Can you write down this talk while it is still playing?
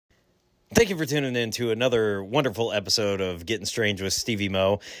Thank you for tuning in to another wonderful episode of Getting Strange with Stevie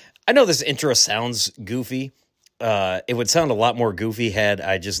Mo. I know this intro sounds goofy. It would sound a lot more goofy had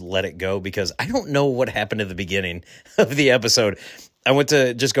I just let it go because I don't know what happened at the beginning of the episode. I went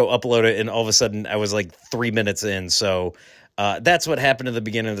to just go upload it, and all of a sudden I was like 3 minutes in. So that's what happened at the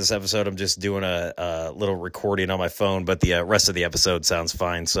beginning of this episode. I'm just doing a little recording on my phone, but the rest of the episode sounds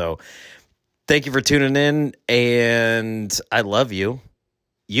fine. So thank you for tuning in, and I love you.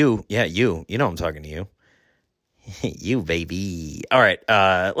 You know I'm talking to you. You, baby. All right,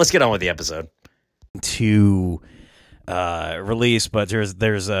 let's get on with the episode. To release, but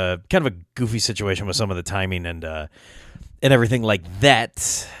there's a kind of a goofy situation with some of the timing and everything like that.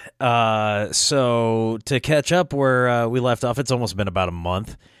 So to catch up where we left off, it's almost been about a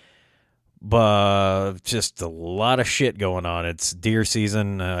month, but just a lot of shit going on. It's deer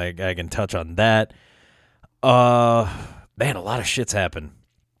season. I can touch on that. Man, a lot of shit's happened.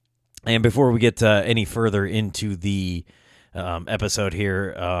 And before we get any further into the episode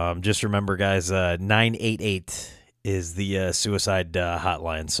here, just remember, guys, 988 is the suicide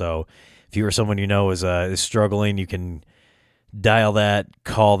hotline. So if you or someone you know is struggling, you can dial that,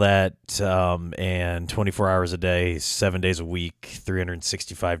 call that, and 24 hours a day, 7 days a week,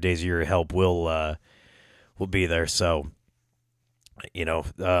 365 days a year, help will be there. So,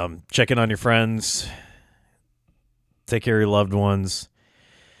 check in on your friends, take care of your loved ones,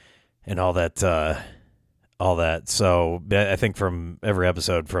 and all that. So I think from every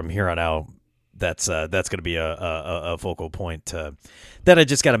episode from here on out, that's going to be a focal point that I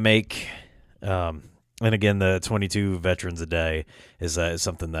just got to make. And again, the 22 veterans a day is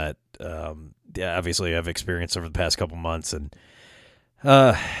something that obviously I've experienced over the past couple months, and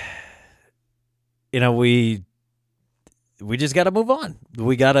we just got to move on.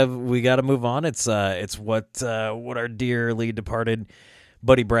 We gotta move on. It's what our dearly departed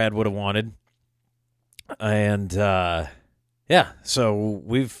buddy Brad would have wanted. And so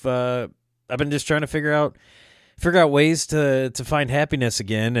I've been just trying to figure out ways to find happiness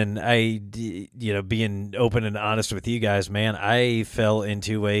again. And I, being open and honest with you guys, man, I fell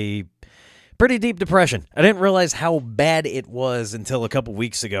into a pretty deep depression. I didn't realize how bad it was until a couple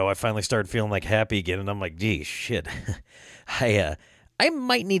weeks ago. I finally started feeling like happy again, and I'm like, gee, shit, I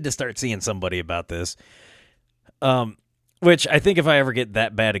might need to start seeing somebody about this. Which I think if I ever get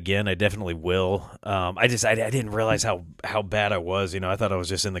that bad again, I definitely will. I didn't realize how bad I was. I thought I was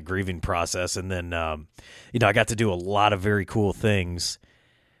just in the grieving process, and then I got to do a lot of very cool things.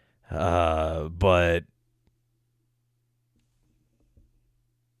 But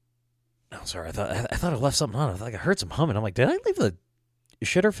I'm sorry, I thought I left something on. I thought I heard some humming. I'm like, did I leave the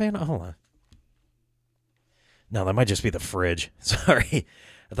shitter fan? Oh, hold on. No, that might just be the fridge. Sorry,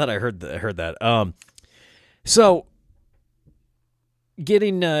 I thought I heard that. So.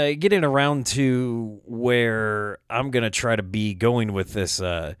 Getting around to where I'm gonna try to be going with this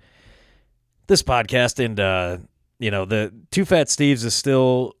podcast, and the Two Fat Steves is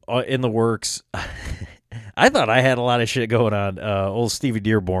still in the works. I thought I had a lot of shit going on. Old Stevie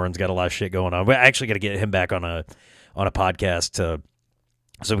Dearborn's got a lot of shit going on. We actually got to get him back on a podcast so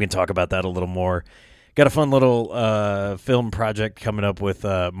we can talk about that a little more. Got a fun little film project coming up with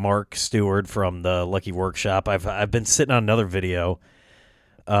Mark Stewart from the Lucky Workshop. I've been sitting on another video.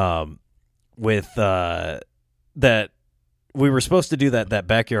 With that we were supposed to do that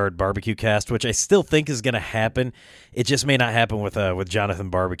backyard barbecue cast, which I still think is going to happen. It just may not happen with Jonathan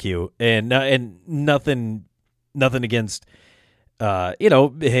Barbecue, and nothing against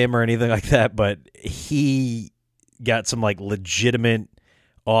him or anything like that, but he got some like legitimate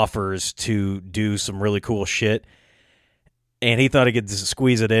offers to do some really cool shit, and he thought he could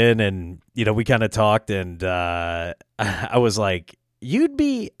squeeze it in, and we kind of talked, and I was like, you'd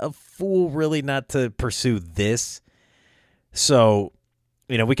be a fool really not to pursue this. So,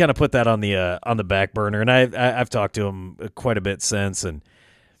 we kind of put that on the back burner, and I've talked to him quite a bit since, and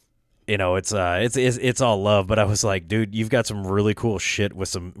it's all love. But I was like, dude, you've got some really cool shit with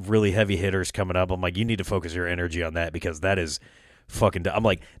some really heavy hitters coming up. I'm like, you need to focus your energy on that, because that is fucking. I'm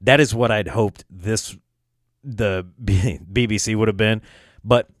like, that is what I'd hoped the BBC would have been,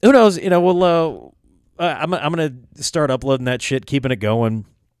 but who knows? We'll. I'm gonna start uploading that shit, keeping it going.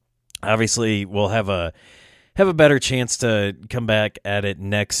 Obviously, we'll have a better chance to come back at it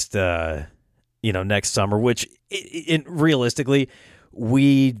next summer. Which, realistically,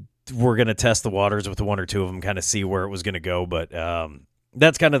 we were gonna test the waters with one or two of them, kind of see where it was gonna go. But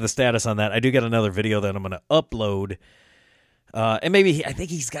that's kind of the status on that. I do got another video that I'm gonna upload, and maybe I think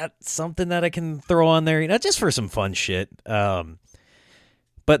he's got something that I can throw on there, just for some fun shit.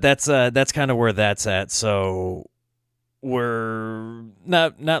 But that's kind of where that's at. So we're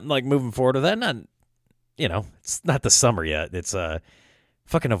not like moving forward with that. Not, it's not the summer yet. It's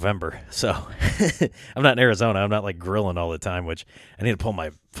fucking November. So I'm not in Arizona. I'm not like grilling all the time, which I need to pull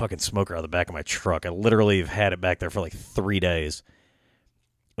my fucking smoker out of the back of my truck. I literally have had it back there for like 3 days.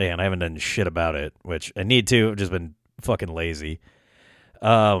 And I haven't done shit about it, which I need to. I've just been fucking lazy.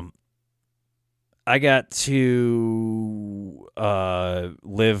 I got to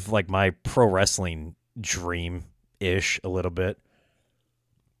live like my pro wrestling dream-ish a little bit.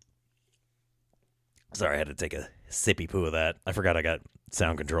 Sorry, I had to take a sippy poo of that. I forgot I got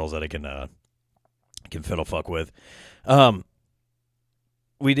sound controls that I can fiddle fuck with.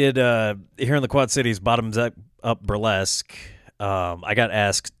 We did here in the Quad Cities, Bottoms Up Burlesque. I got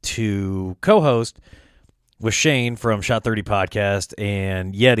asked to co-host with Shane from Shot 30 Podcast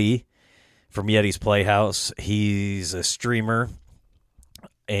and Yeti from Yeti's Playhouse. He's a streamer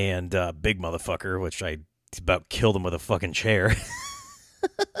and big motherfucker, which I about killed him with a fucking chair.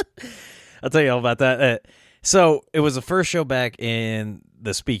 I'll tell you all about that. So it was the first show back in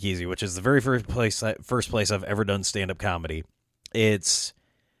the Speakeasy, which is the very first place I've ever done stand-up comedy. It's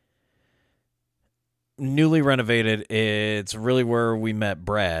newly renovated. It's really where we met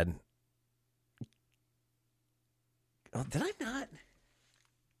Brad. Oh, did I not?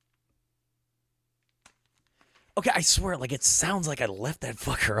 Okay, I swear, like, it sounds like I left that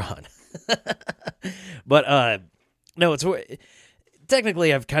fucker on. But, no, it's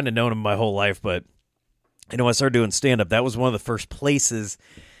technically I've kind of known him my whole life, but, when I started doing stand-up, that was one of the first places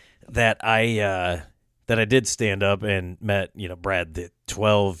that I did stand-up and met, Brad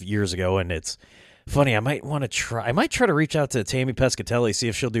 12 years ago, and it's funny. I might try to reach out to Tammy Pescatelli, see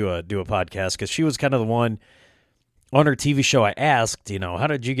if she'll do a podcast, because she was kind of the one on her TV show. I asked, how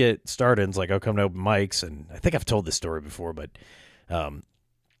did you get started? And it's like, I'll come to open mics, and I think I've told this story before, but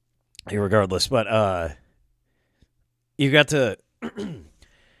regardless. But you got to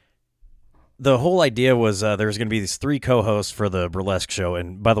the whole idea was there was going to be these 3 co-hosts for the burlesque show,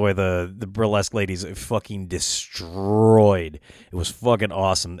 and by the way, the burlesque ladies fucking destroyed. It was fucking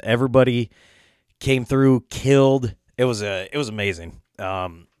awesome. Everybody came through, killed. It was amazing.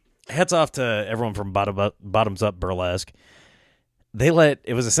 Hats off to everyone from Bottoms Up Burlesque.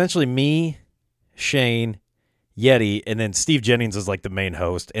 It was essentially me, Shane, Yeti, and then Steve Jennings was like the main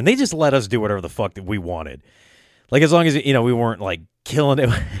host, and they just let us do whatever the fuck that we wanted. Like, as long as, we weren't like killing it,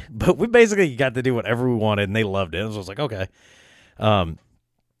 but we basically got to do whatever we wanted, and they loved it. So I was like, okay.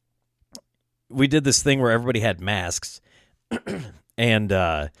 We did this thing where everybody had masks, and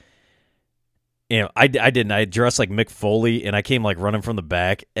I didn't. I dressed like Mick Foley, and I came like running from the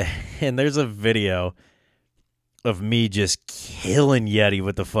back, and there's a video of me just killing Yeti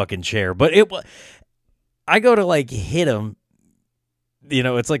with the fucking chair. But I go to like hit him.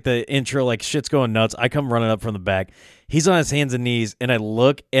 It's like the intro, like shit's going nuts. I come running up from the back. He's on his hands and knees, and I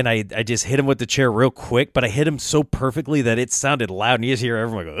look, and I just hit him with the chair real quick, but I hit him so perfectly that it sounded loud, and you just hear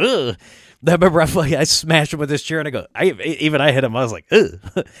everyone go, ugh. I remember I smashed him with this chair, and I go, I hit him. I was like, ugh.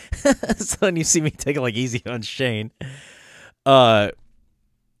 So then you see me take it like easy on Shane. And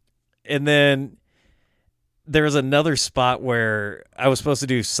then there was another spot where I was supposed to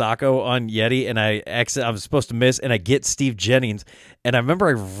do Sacco on Yeti, and I was supposed to miss, and I get Steve Jennings, and I remember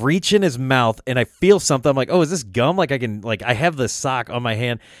I reach in his mouth, and I feel something. I'm like, oh, is this gum? Like I have the sock on my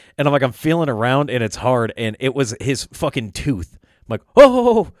hand, and I'm feeling around, and it's hard, and it was his fucking tooth. I'm like,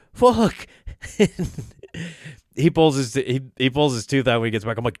 oh, fuck. He pulls his tooth out when he gets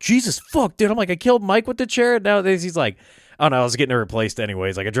back. I'm like, Jesus fuck, dude. I'm like, I killed Mike with the chair. And nowadays he's like, oh no, I was getting it replaced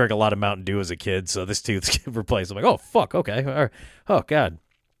anyways. Like, I drank a lot of Mountain Dew as a kid, so this tooth's getting replaced. I'm like, oh fuck, okay. Oh god.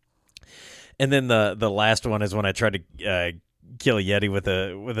 And then the last one is when I tried to kill Yeti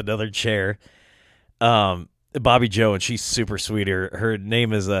with another chair. Bobby Joe, and she's super sweet. Her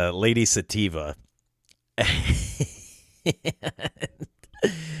name is Lady Sativa.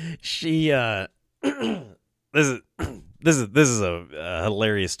 She this is a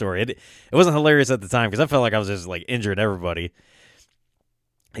hilarious story. It wasn't hilarious at the time because I felt like I was just like injuring everybody.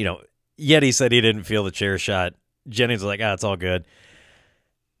 Yeti said he didn't feel the chair shot. Jennings was like, it's all good.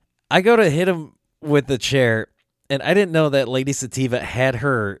 I go to hit him with the chair, and I didn't know that Lady Sativa had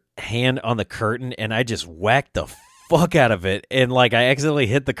her hand on the curtain, and I just whacked the fuck out of it, and like I accidentally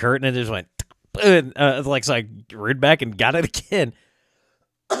hit the curtain and just went, and, so I ran back and got it again.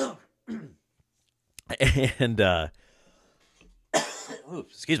 And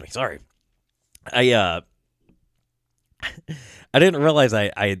excuse me, sorry. I didn't realize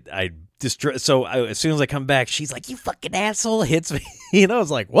I so as soon as I come back, she's like, "You fucking asshole!" Hits me. I was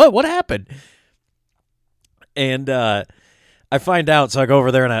like, "What happened?" And I find out, so I go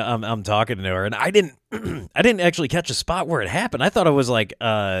over there and I'm talking to her, and I didn't I didn't actually catch a spot where it happened. I thought it was like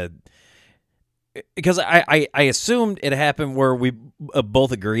because I assumed it happened where we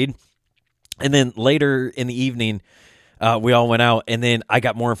both agreed, and then later in the evening. We all went out, and then I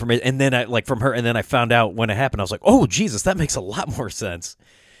got more information, and then I from her, and then I found out when it happened. I was like, "Oh, Jesus, that makes a lot more sense."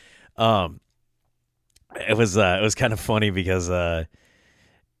 It was kind of funny because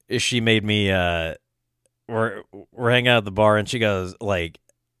she made me we're hanging out at the bar, and she goes like,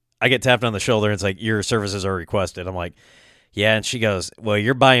 I get tapped on the shoulder, and it's like, "Your services are requested." I'm like, "Yeah," and she goes, "Well,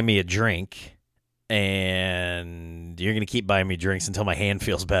 you're buying me a drink, and you're gonna keep buying me drinks until my hand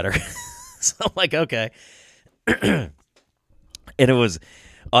feels better." So I'm like, "Okay." And it was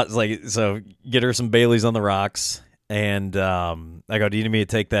like, so get her some Baileys on the rocks. And I go, "Do you need me to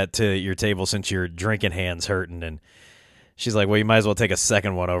take that to your table since your drinking hand's hurting?" And she's like, "Well, you might as well take a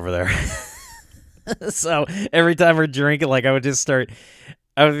second one over there." So every time we're drinking, like I would be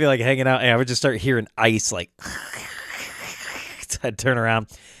like hanging out, and I would just start hearing ice, like I'd turn around.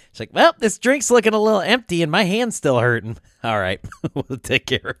 She's like, "Well, this drink's looking a little empty and my hand's still hurting." All right, we'll take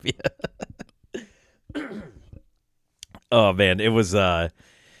care of you. Oh man, it was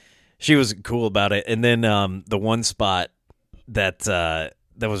she was cool about it. And then the one spot that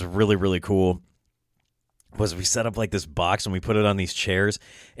was really, really cool was we set up like this box and we put it on these chairs,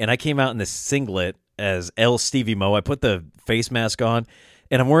 and I came out in this singlet as L Stevie Mo. I put the face mask on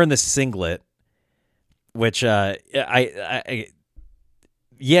and I'm wearing this singlet, which I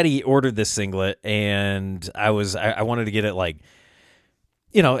Yeti ordered this singlet, and I wanted to get it like,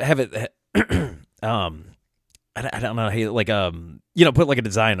 have it I don't know, like put like a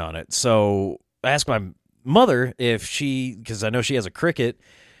design on it. So I asked my mother if because I know she has a Cricut,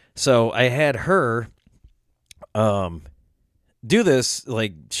 so I had her do this.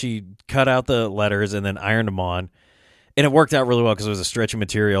 Like, she cut out the letters and then ironed them on, and it worked out really well because it was a stretchy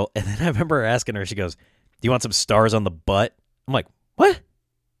material. And then I remember asking her, she goes, "Do you want some stars on the butt?" I'm like, "What?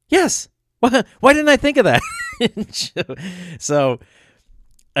 Yes. Why didn't I think of that?" So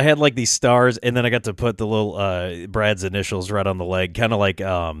I had like these stars, and then I got to put the little Brad's initials right on the leg, kind of like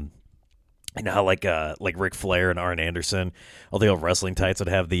how like Ric Flair and Arn Anderson, all the old wrestling tights would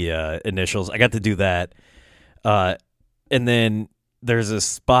have the initials. I got to do that, and then there's a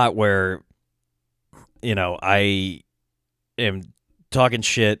spot where I am talking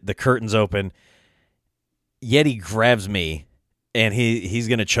shit. The curtain's open. Yeti grabs me, and he's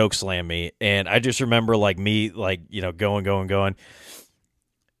gonna choke slam me, and I just remember like me going.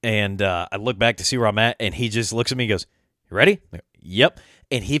 And I look back to see where I'm at, and he just looks at me and goes, "You ready?" I go, "Yep."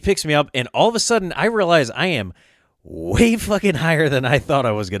 And he picks me up, and all of a sudden, I realize I am way fucking higher than I thought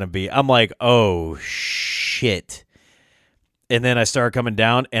I was going to be. I'm like, "Oh, shit." And then I started coming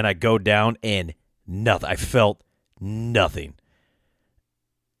down, and I go down, and nothing. I felt nothing.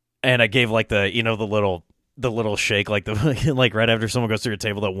 And I gave like the little shake, like the like right after someone goes through a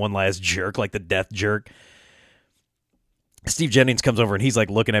table, that one last jerk, like the death jerk. Steve Jennings comes over, and he's like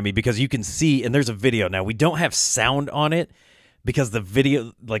looking at me because you can see, and there's a video. Now, we don't have sound on it because the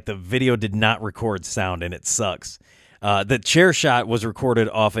video did not record sound, and it sucks. The chair shot was recorded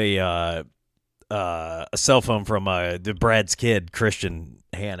off a cell phone from Brad's kid, Christian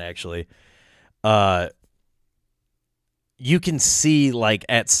Han, actually. You can see, like,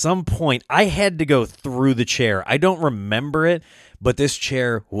 at some point, I had to go through the chair. I don't remember it, but this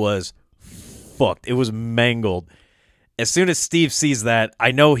chair was fucked. It was mangled. As soon as Steve sees that,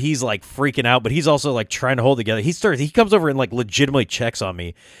 I know he's like freaking out, but he's also like trying to hold it together. He comes over and like legitimately checks on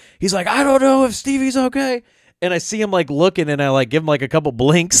me. He's like, "I don't know if Stevie's okay." And I see him like looking, and I like give him like a couple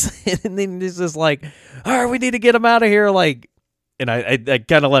blinks, and then he's just like, "All right, we need to get him out of here." Like, and I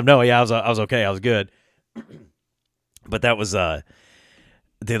kind of let him know, "Yeah, I was okay, I was good." But that was dude,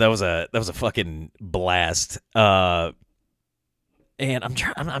 that was a fucking blast. And I'm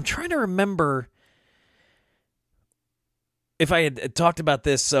trying to remember if I had talked about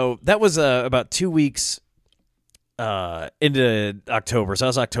this. So that was about 2 weeks into October. So that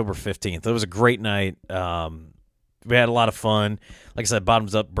was October 15th. It was a great night. We had a lot of fun. Like I said,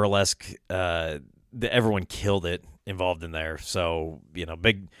 Bottoms Up Burlesque. Everyone killed it involved in there. So,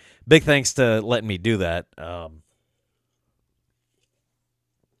 big thanks to letting me do that. I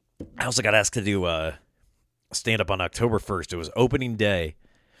also got asked to do stand-up on October 1st. It was opening day.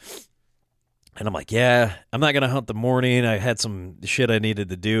 And I'm like, yeah, I'm not going to hunt the morning. I had some shit I needed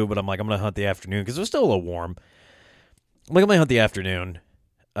to do, but I'm like, I'm going to hunt the afternoon because it was still a little warm. I'm like, I'm going to hunt the afternoon.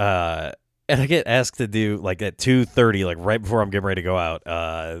 And I get asked to do, like, at 2:30, like, right before I'm getting ready to go out.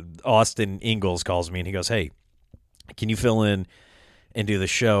 Austin Ingalls calls me, and he goes, "Hey, can you fill in and do the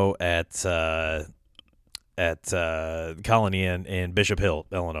show at at Colony in Bishop Hill,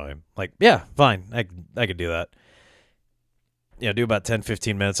 Illinois. Like, yeah, fine. I could do that. Yeah, do about 10,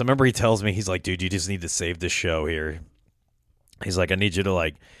 15 minutes. I remember he tells me, he's like, dude, you just need to save this show here. He's like, I need you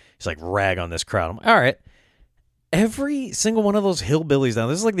to he's like, rag on this crowd. I'm like, all right. Every single one of those hillbillies down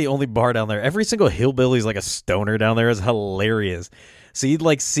there, this is like the only bar down there. Every single hillbilly's like a stoner down there. Is hilarious. So you'd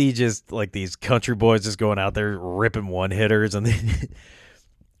like see just like these country boys just going out there ripping one hitters. And then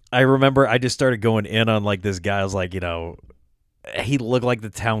I remember I just started going in on like this guy. I was like, he looked like the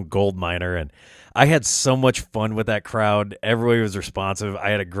town gold miner. And I had so much fun with that crowd. Everybody was responsive. I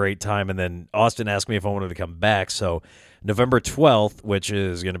had a great time. And then Austin asked me if I wanted to come back. So November 12th, which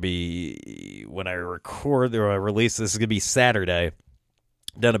is going to be when I record or I release this, is going to be Saturday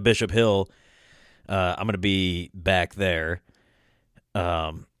down at Bishop Hill. I'm going to be back there.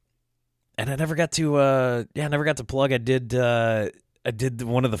 And I never got to plug. I did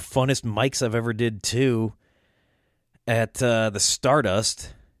one of the funnest mics I've ever did too at the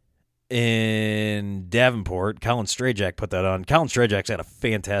Stardust in Davenport. Colin Strajack put that on. Colin Strajack's got a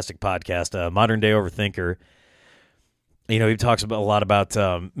fantastic podcast, Modern Day Overthinker. He talks a lot about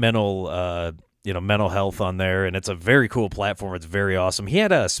mental health on there, and it's a very cool platform. It's very awesome. He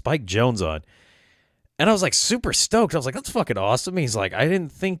had Spike Jones on, and I was like super stoked. I was like, that's fucking awesome. He's like, I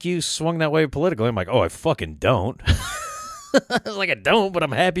didn't think you swung that way politically. I'm like, oh, I fucking don't. I was like, I don't, but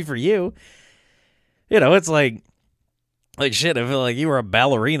I'm happy for you. It's like shit. I feel like you were a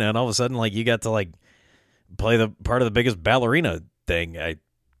ballerina, and all of a sudden, like, you got to like play the part of the biggest ballerina thing. I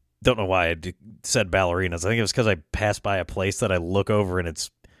don't know why I said ballerinas. I think it was because I passed by a place that I look over and it's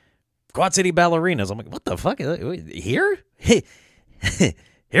Quad City Ballerinas. I'm like, what the fuck? Here?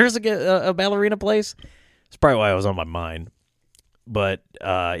 Here's a ballerina place? That's probably why I was on my mind. But,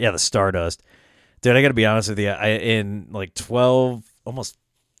 the Stardust. Dude, I got to be honest with you. In like 12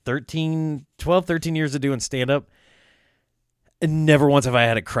 13 years of doing stand-up, never once have I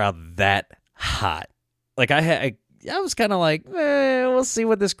had a crowd that hot. Like, I was kind of like, we'll see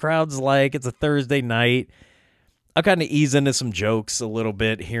what this crowd's like. It's a Thursday night. I'll kind of ease into some jokes a little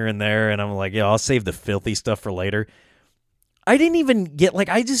bit here and there, and I'm like, I'll save the filthy stuff for later. I didn't even get,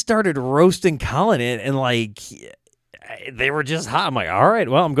 I just started roasting Colin, and they were just hot. I'm like, all right,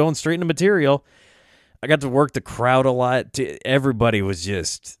 well, I'm going straight into material. I got to work the crowd a lot. Everybody was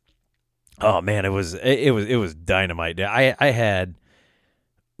just, oh, man, it was dynamite. I had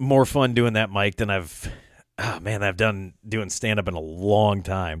more fun doing that mic than I've done doing stand-up in a long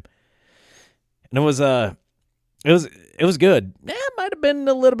time. And it was good. It might have been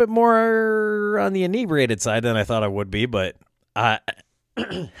a little bit more on the inebriated side than I thought I would be, but I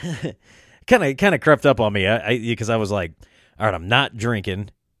kind of crept up on me because I was like, all right, I'm not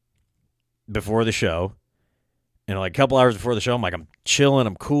drinking before the show. A couple hours before the show, I'm like, I'm chilling,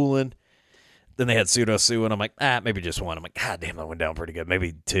 I'm cooling. Then they had Pseudo Sue, and I'm like, maybe just one. I'm like, God damn, that went down pretty good.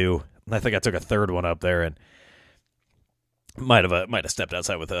 Maybe two. And I think I took a third one up there, and might have stepped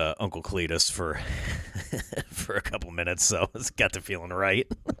outside with Uncle Cletus for for a couple minutes, so it's got to feeling right.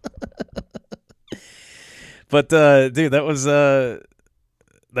 But dude, that was a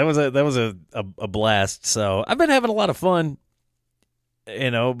blast. So I've been having a lot of fun,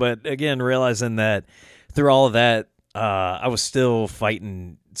 But again, realizing that through all of that, I was still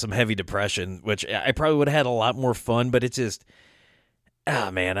fighting some heavy depression, which I probably would have had a lot more fun. But it's just,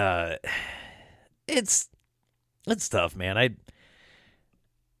 it's tough, man. I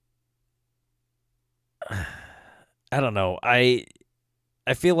don't know. I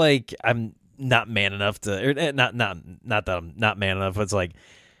feel like I'm not man enough to, or not that I'm not man enough. It's like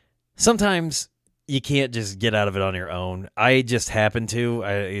sometimes you can't just get out of it on your own. I just happened to.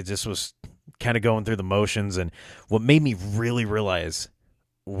 I just was kind of going through the motions, and what made me really realize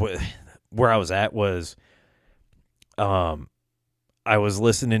where I was at was, I was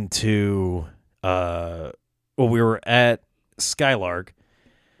listening to, we were at Skylark,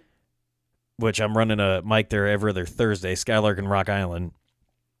 which I'm running a mic there every other Thursday, Skylark in Rock Island.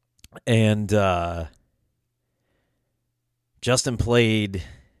 And Justin played,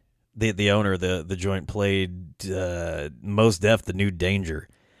 the owner of the joint played Mos Def, The New Danger.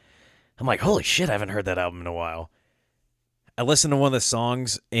 I'm like, holy shit, I haven't heard that album in a while. I listened to one of the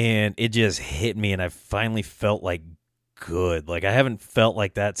songs, and it just hit me, and I finally felt like good. Like, I haven't felt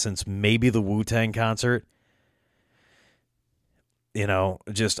like that since maybe the Wu-Tang concert.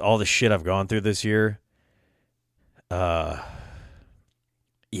 Just all the shit I've gone through this year. Yeah,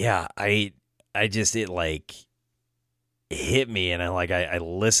 I just, it hit me, and I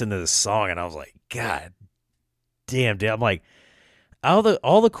listened to the song, and I was like, God damn, dude. I'm like, all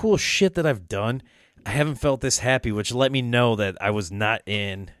the cool shit that I've done, I haven't felt this happy, which let me know that I was not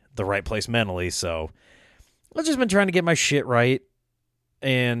in the right place mentally. So I've just been trying to get my shit right.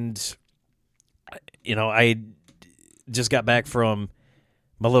 And, I just got back from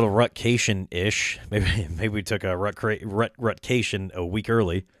my little rutcation-ish. Maybe we took a rutcation a week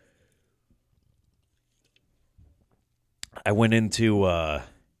early. I went into I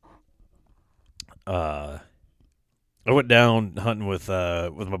went down hunting with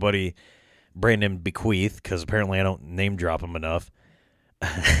my buddy Brandon Bequeath, because apparently I don't name drop him enough.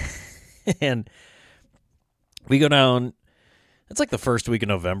 And we go down. It's like the first week of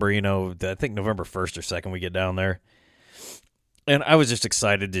November, I think November 1st or 2nd we get down there. And I was just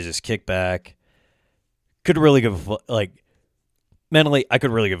excited to just kick back. Could really give a fuck. Like, mentally, I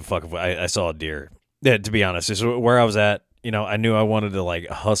could really give a fuck if I saw a deer. Yeah, to be honest, just where I was at, I knew I wanted to, like,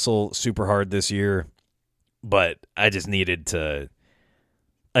 hustle super hard this year. But I just needed to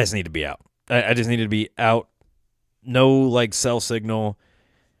be out. I just needed to be out. No, like, cell signal.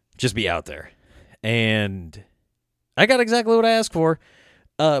 Just be out there. And I got exactly what I asked for.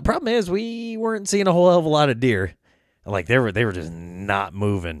 Problem is, we weren't seeing a whole hell of a lot of deer. Like, they were just not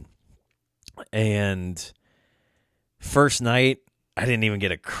moving. And first night, I didn't even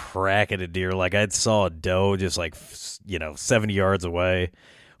get a crack at a deer. Like, I saw a doe just, like, 70 yards away,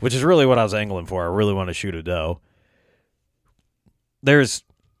 which is really what I was angling for. I really want to shoot a doe. There's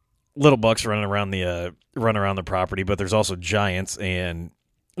little bucks running around the property, but there's also giants. And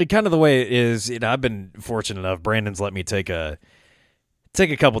kind of the way it is, I've been fortunate enough. Brandon's let me take a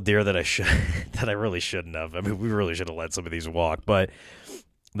couple deer that I really shouldn't have. I mean, we really should have let some of these walk, but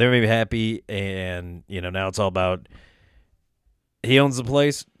they made me happy. And now it's all about, he owns the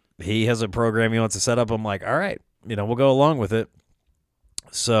place. He has a program he wants to set up. I'm like, all right, we'll go along with it.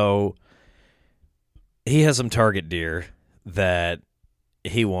 So he has some target deer that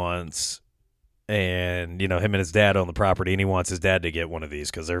he wants, and him and his dad own the property, and he wants his dad to get one of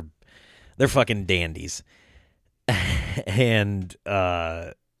these because they're fucking dandies. And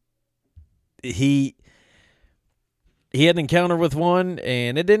he had an encounter with one,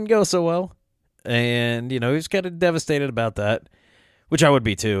 and it didn't go so well. And he was kind of devastated about that, which I would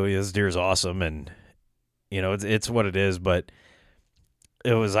be too. His deer's awesome, and it's what it is. But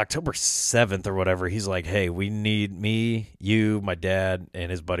it was October 7th or whatever. He's like, hey, we need me, you, my dad,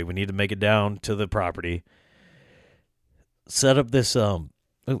 and his buddy. We need to make it down to the property. Set up this,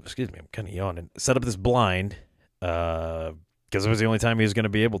 excuse me, I'm kind of yawning. Set up this blind, because it was the only time he was going to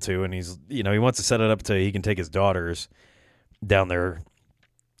be able to. And he's, he wants to set it up so he can take his daughters down there,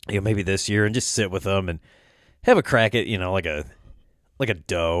 maybe this year, and just sit with them and have a crack at, like a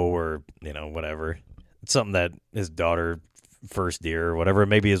doe or, whatever. It's something that his daughter, first deer or whatever,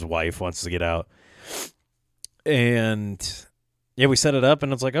 maybe his wife wants to get out. And yeah, we set it up,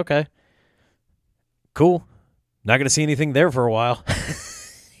 and it's like, okay, cool. Not going to see anything there for a while.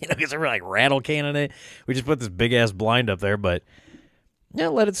 Because they were like rattle canning it. We just put this big ass blind up there, but yeah,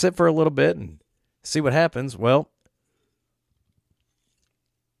 let it sit for a little bit and see what happens. Well,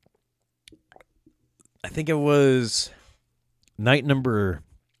 I think it was night number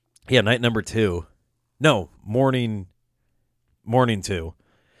 2. No, morning 2.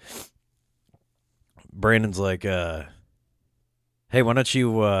 Brandon's like, hey, why don't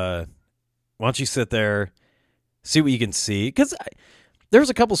you sit there, see what you can see? Because there was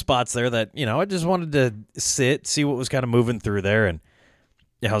a couple spots there that, I just wanted to sit, see what was kind of moving through there. And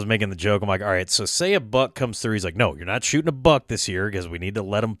I was making the joke. I'm like, all right, so say a buck comes through. He's like, no, you're not shooting a buck this year because we need to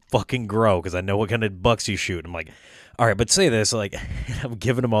let him fucking grow because I know what kind of bucks you shoot. I'm like, all right, but say this. Like, I'm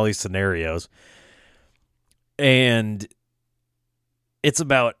giving him all these scenarios. And it's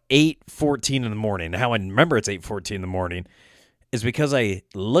about 8:14 in the morning. How I remember it's 8:14 in the morning is because I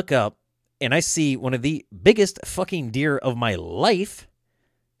look up and I see one of the biggest fucking deer of my life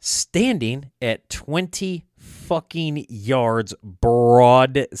standing at 20 fucking yards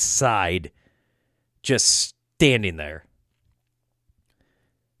broadside, just standing there.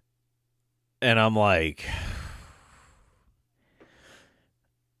 And I'm like,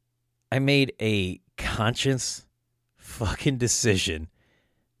 I made a conscious fucking decision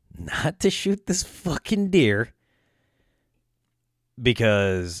not to shoot this fucking deer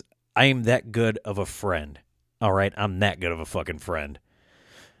because I am that good of a friend. All right, I'm that good of a fucking friend.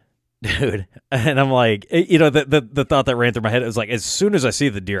 Dude, and I'm like, the thought that ran through my head was like, as soon as I see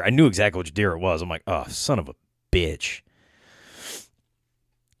the deer, I knew exactly which deer it was. I'm like, oh, son of a bitch.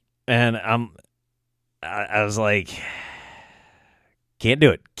 And I was like, can't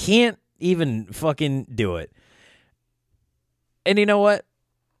do it. Can't even fucking do it. And you know what?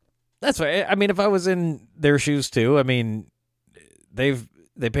 That's right. I mean, if I was in their shoes too, I mean, they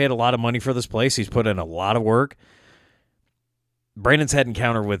paid a lot of money for this place. He's put in a lot of work. Brandon's had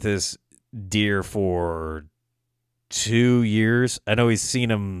encounter with this deer for 2 years. I know he's seen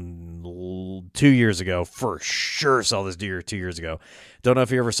him 2 years ago. For sure saw this deer 2 years ago. Don't know if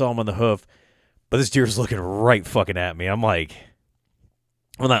he ever saw him on the hoof, but this deer's looking right fucking at me. I'm like,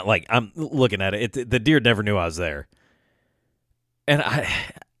 well, not like, I'm looking at it. The deer never knew I was there. And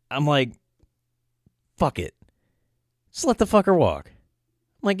I'm like, fuck it. Just let the fucker walk.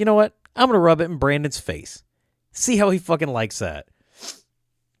 I'm like, you know what? I'm going to rub it in Brandon's face. See how he fucking likes that.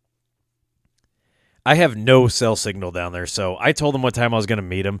 I have no cell signal down there, so I told him what time I was going to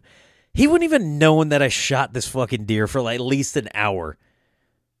meet him. He wouldn't even known that I shot this fucking deer for like at least an hour.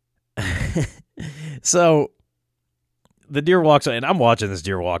 So the deer walks away, and I'm watching this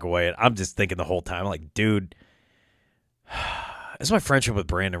deer walk away, and I'm just thinking the whole time, like, dude, is my friendship with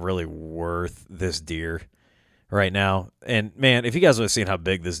Brandon really worth this deer right now? And man, if you guys would have seen how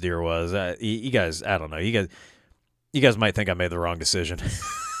big this deer was, you guys, I don't know, you guys might think I made the wrong decision.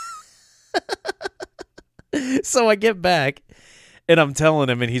 So I get back, and I'm telling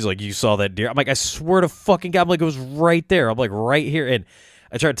him, and he's like, you saw that deer? I'm like, I swear to fucking God, I'm like, it was right there. I'm like, right here. And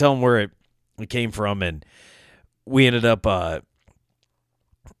I tried to tell him where it came from, and we ended up,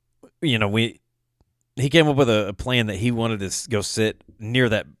 he came up with a plan that he wanted to go sit near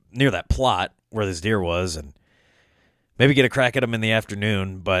that plot where this deer was, and maybe get a crack at him in the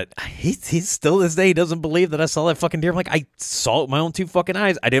afternoon. But he's still this day, he doesn't believe that I saw that fucking deer. I'm like, I saw it with my own two fucking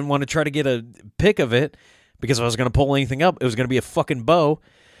eyes. I didn't want to try to get a pic of it because if I was going to pull anything up, it was going to be a fucking bow.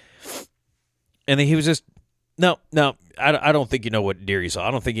 And then he was just, no, I don't think you know what deer you saw.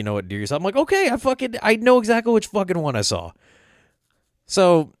 I don't think you know what deer you saw. I'm like, okay, I know exactly which fucking one I saw.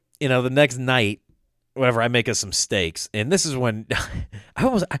 So, the next night, whatever, I make us some steaks. And this is when I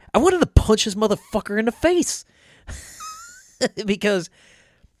wanted to punch this motherfucker in the face. Because,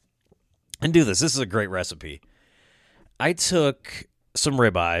 and do this is a great recipe. I took some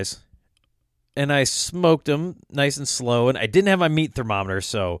ribeyes and I smoked them nice and slow, and I didn't have my meat thermometer,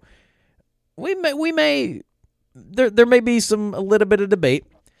 so we may there may be a little bit of debate,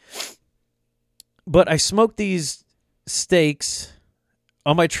 but I smoked these steaks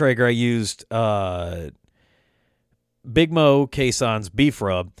on my Traeger. I used Big Mo Caisson's beef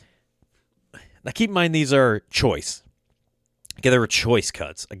rub. Now keep in mind, these are choice. Okay, they were choice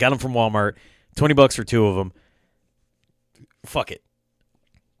cuts. I got them from Walmart, $20 for two of them. Fuck it.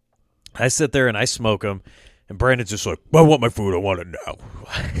 I sit there and I smoke them, and Brandon's just like, I want my food, I want it now.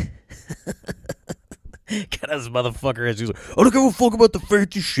 Got this motherfucker as he's like, I don't give a fuck about the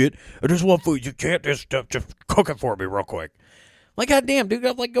fancy shit. I just want food. You can't just cook it for me real quick. Like, goddamn, dude,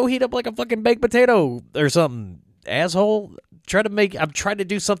 I'm like, go heat up like a fucking baked potato or something, asshole. I'm trying to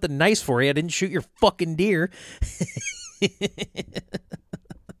do something nice for you. I didn't shoot your fucking deer.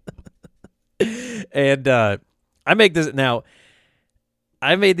 And I make this now.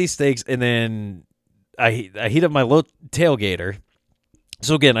 I made these steaks, and then I heat up my low tailgater.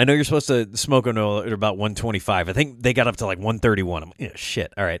 So again, I know you're supposed to smoke them at about 125. I think they got up to like 131. I'm like, yeah,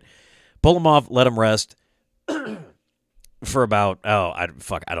 shit. All right, pull them off, let them rest for about I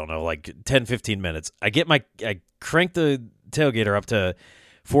don't know, like 10, 15 minutes. I crank the tailgater up to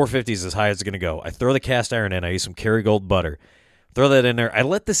 450 is as high as it's gonna go. I throw the cast iron in. I use some Kerrygold butter. Throw that in there. I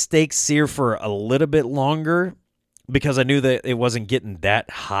let the steak sear for a little bit longer because I knew that it wasn't getting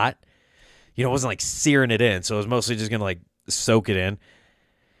that hot. It wasn't like searing it in, so it was mostly just gonna like soak it in.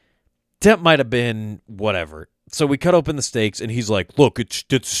 Temp might have been whatever. So we cut open the steaks, and he's like, look,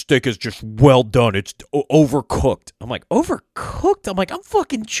 this steak is just well done. It's overcooked. I'm like, overcooked? I'm like, I'm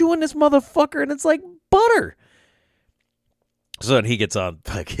fucking chewing this motherfucker, and it's like butter. So then he gets on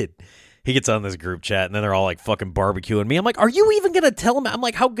this group chat, and then they're all like fucking barbecuing me. I'm like, are you even going to tell him? I'm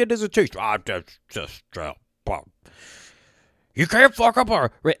like, how good does it taste? You can't fuck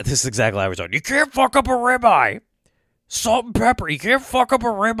up this is exactly how I was on. You can't fuck up a ribeye. Salt and pepper. You can't fuck up a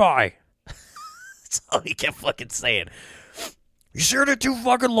ribeye. That's all he kept fucking saying. You seared it too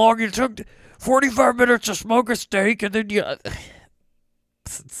fucking long. You took 45 minutes to smoke a steak, and then you...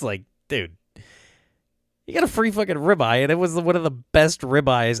 It's like, dude, you got a free fucking ribeye, and it was one of the best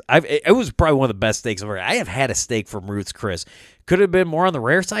ribeyes. It was probably one of the best steaks I've ever had. I have had a steak from Ruth's Chris. Could it have been more on the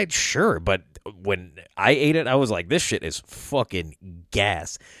rare side? Sure, but when I ate it, I was like, this shit is fucking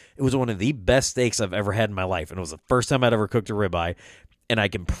gas. It was one of the best steaks I've ever had in my life, and it was the first time I'd ever cooked a ribeye. And I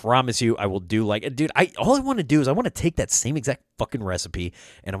can promise you, I will do dude, all I want to do is I want to take that same exact fucking recipe,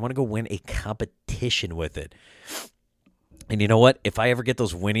 and I want to go win a competition with it. And you know what? If I ever get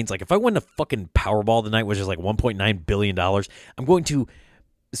those winnings, like if I win the fucking Powerball tonight, which is like $1.9 billion, I'm going to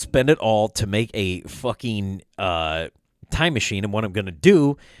spend it all to make a fucking time machine. And what I'm going to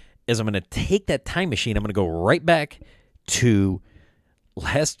do is I'm going to take that time machine. I'm going to go right back to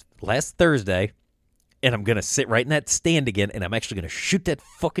last Thursday, and I'm going to sit right in that stand again, and I'm actually going to shoot that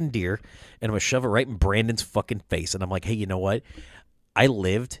fucking deer, and I'm going to shove it right in Brandon's fucking face. And I'm like, hey, you know what? I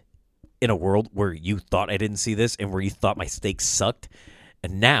lived in a world where you thought I didn't see this and where you thought my steak sucked.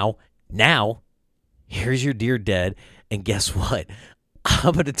 And now, here's your deer dead. And guess what?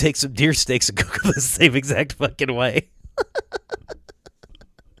 I'm going to take some deer steaks and cook them the same exact fucking way.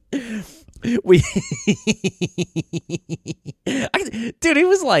 Dude, he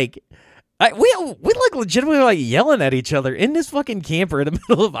was like, we like legitimately like yelling at each other in this fucking camper in the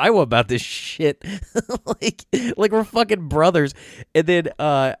middle of Iowa about this shit, like we're fucking brothers. And then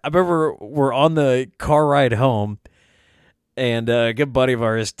I remember we're on the car ride home, and a good buddy of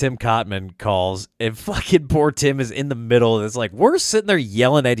ours, Tim Cotman, calls, and fucking poor Tim is in the middle. And it's like we're sitting there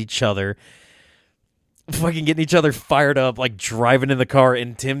yelling at each other, fucking getting each other fired up, like driving in the car,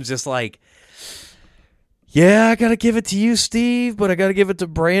 and Tim's just like, yeah, I gotta give it to you, Steve, but I gotta give it to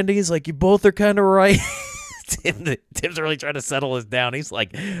Brandy. He's like, you both are kind of right. Tim's really trying to settle us down. He's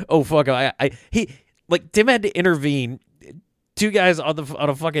like, oh fuck, Tim had to intervene. Two guys on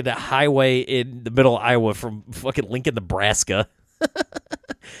a fucking highway in the middle of Iowa from fucking Lincoln, Nebraska,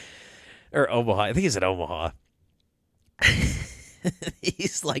 or Omaha. I think he's in Omaha.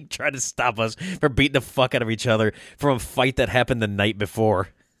 He's like trying to stop us from beating the fuck out of each other from a fight that happened the night before.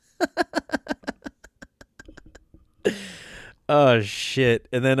 Oh shit.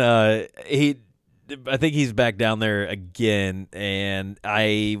 And then I think he's back down there again, and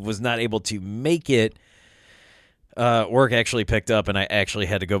I was not able to make it. Work actually picked up, and I actually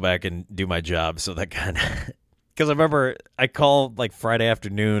had to go back and do my job. So that kind of, because I remember I called like Friday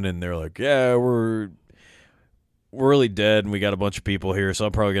afternoon, and they're like, yeah, we're really dead, and we got a bunch of people here, so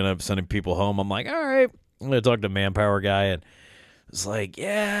I'm probably gonna be sending people home. I'm like, all right, I'm gonna talk to the manpower guy, and it's like,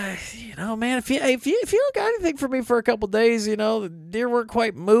 yeah, you know, man, if you don't got anything for me for a couple days, you know, the deer weren't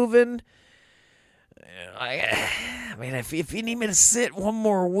quite moving. I mean, if you need me to sit one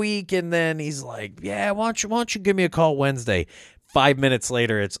more week, and then he's like, yeah, why don't you give me a call Wednesday? 5 minutes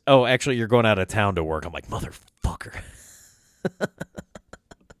later, it's, oh, actually, you're going out of town to work. I'm like, motherfucker.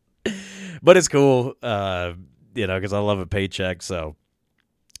 But it's cool, you know, because I love a paycheck, so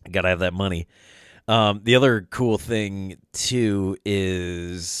I got to have that money. The other cool thing, too,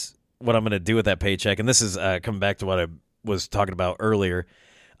 is what I'm going to do with that paycheck, and this is coming back to what I was talking about earlier.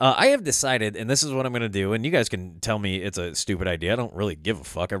 I have decided, and this is what I'm going to do, and you guys can tell me it's a stupid idea. I don't really give a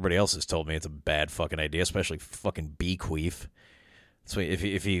fuck. Everybody else has told me it's a bad fucking idea, especially fucking Bequeath. So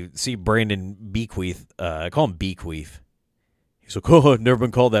if you see Brandon Bequeath, I call him Bequeath. He's like, oh, I've never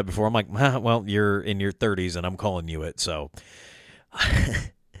been called that before. I'm like, well, you're in your 30s, and I'm calling you it, so...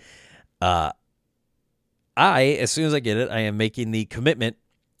 as soon as I get it, I am making the commitment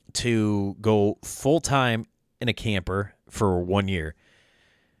to go full-time in a camper for 1 year.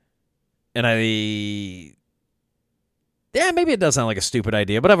 And maybe it does sound like a stupid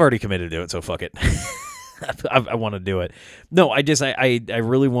idea, but I've already committed to it, so fuck it. I want to do it. No, I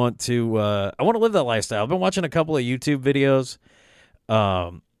really want to, I want to live that lifestyle. I've been watching a couple of YouTube videos,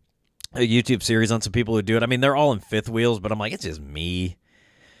 a YouTube series on some people who do it. I mean, they're all in fifth wheels, but I'm like, it's just me,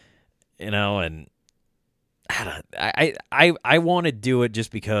 you know, and I want to do it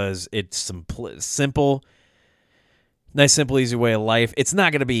just because it's simple, nice, simple, easy way of life. It's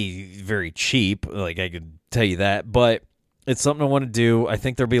not going to be very cheap, like I can tell you that, but it's something I want to do. I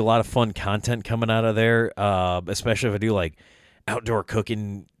think there'll be a lot of fun content coming out of there, especially if I do like outdoor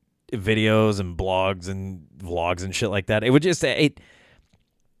cooking videos and blogs and vlogs and shit like that. It would just it'll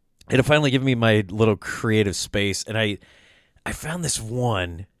finally give me my little creative space. And I found this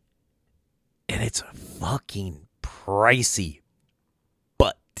one, and it's fucking pricey,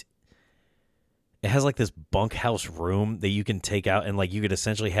 but it has like this bunkhouse room that you can take out, and like you could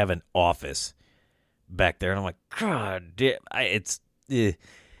essentially have an office back there. And I'm like, God damn, it's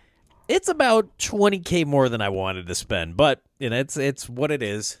about $20K more than I wanted to spend, but you know, it's what it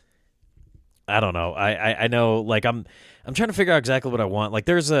is. I don't know. I know, like I'm trying to figure out exactly what I want. Like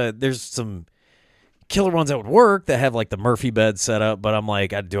there's some killer ones that would work that have like the Murphy bed set up, but I'm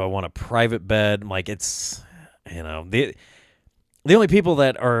like, do I want a private bed? I'm like, it's, you know, the only people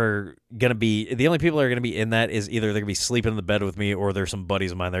that are gonna be in that is either they're gonna be sleeping in the bed with me, or there's some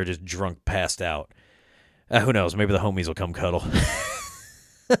buddies of mine that are just drunk, passed out. Who knows? Maybe the homies will come cuddle.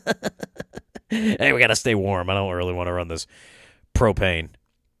 Hey, we gotta stay warm. I don't really want to run this propane.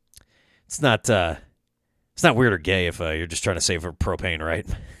 It's not weird or gay if you're just trying to save for propane, right?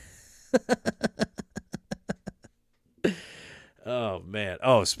 Oh man.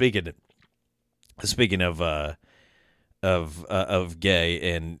 Oh, speaking of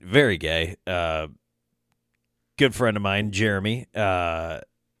gay and very gay, good friend of mine, Jeremy. I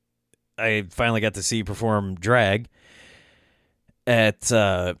I finally got to see perform drag at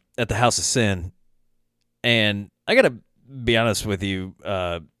the House of Sin, and I gotta be honest with you,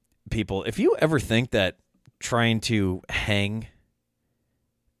 people. If you ever think that trying to hang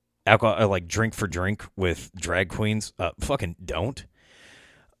alcohol, like drink for drink with drag queens, fucking don't.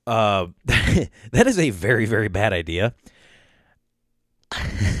 That is a very, very bad idea.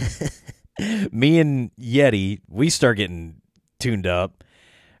 Me and Yeti, we start getting tuned up.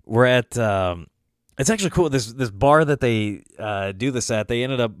 We're at it's actually cool. This bar that they do this at, they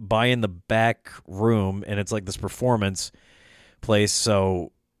ended up buying the back room, and it's like this performance place.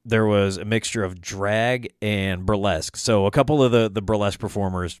 So there was a mixture of drag and burlesque. So a couple of the burlesque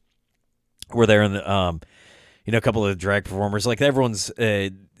performers were there, and a couple of drag performers. Like everyone's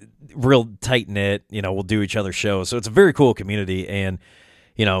real tight knit. We'll do each other's shows. So it's a very cool community, and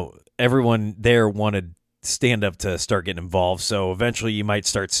everyone there wanted stand up to start getting involved. So eventually you might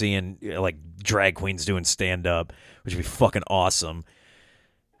start seeing like drag queens doing stand up, which would be fucking awesome.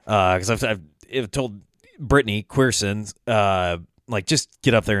 Because I've told Brittany Queerson, like just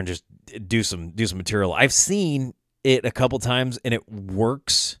get up there and just do some material. I've seen it a couple times and it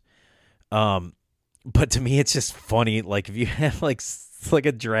works. But to me, it's just funny. Like if you have like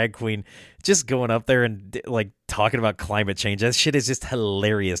a drag queen just going up there and like talking about climate change, that shit is just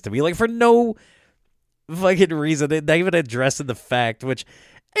hilarious to me. Like for no fucking reason, not even addressing the fact, which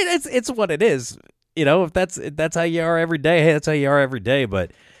it's what it is. If that's how you are every day, hey, that's how you are every day.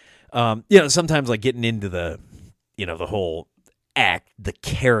 But sometimes like getting into the the whole act, the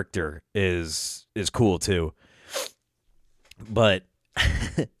character is cool too. But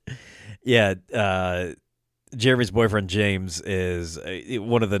yeah, Jeremy's boyfriend James is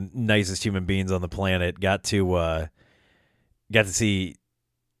one of the nicest human beings on the planet. Got to see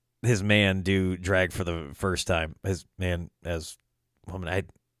his man do drag for the first time. His man as woman. I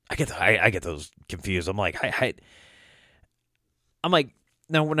get those confused. I'm like, I'm like,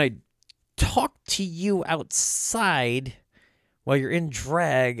 now when I talk to you outside while you're in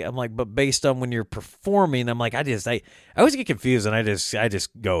drag, I'm like, but based on when you're performing, I'm like, I always get confused, and I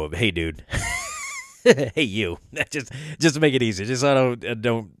just go, hey, dude. Hey, you. Just to make it easy, just so I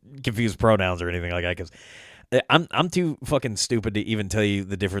don't confuse pronouns or anything like that. Because I'm too fucking stupid to even tell you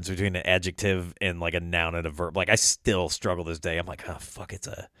the difference between an adjective and like a noun and a verb. Like I still struggle this day. I'm like, oh fuck, is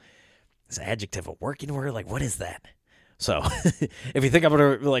an adjective a working word? Like what is that? So if you think I'm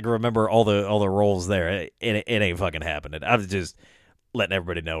gonna like remember all the roles there, it ain't fucking happening. I'm just letting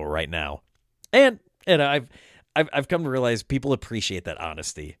everybody know right now. And I've come to realize people appreciate that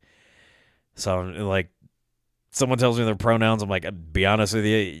honesty. So like, someone tells me their pronouns, I'm like, be honest with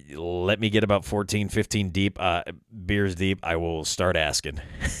you, let me get about 14, 15 deep, beers deep, I will start asking.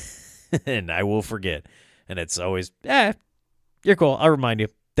 And I will forget. And it's always, you're cool, I'll remind you.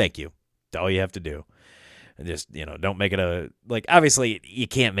 Thank you. That's all you have to do. And just, don't make it obviously you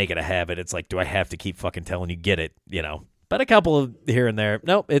can't make it a habit. It's like, do I have to keep fucking telling you, get it, But a couple of here and there,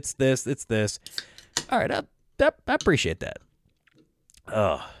 nope, it's this. All right, I appreciate that.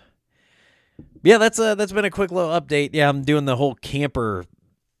 Oh. Yeah, that's been a quick little update. Yeah, I'm doing the whole camper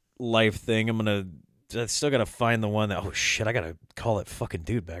life thing. I still gotta find the one that. Oh shit, I gotta call it fucking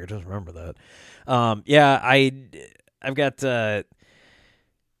dude bag. I just remember that. Yeah, I've got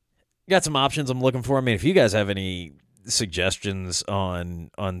some options I'm looking for. I mean, if you guys have any suggestions on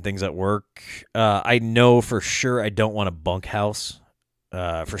things at work, I know for sure I don't want a bunkhouse.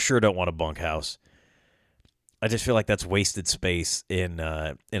 For sure, don't want a bunkhouse. I just feel like that's wasted space in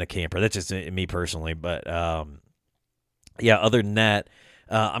a camper. That's just me personally, but yeah. Other than that,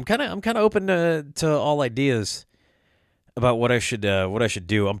 I'm kind of open to all ideas about what I should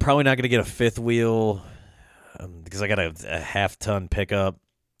do. I'm probably not going to get a fifth wheel because I got a half-ton pickup.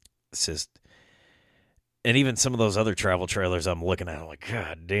 It's just, and even some of those other travel trailers I'm looking at, I'm like,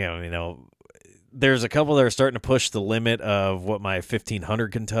 God damn, there's a couple that are starting to push the limit of what my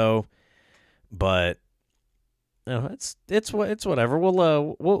 1500 can tow, but. No, it's whatever.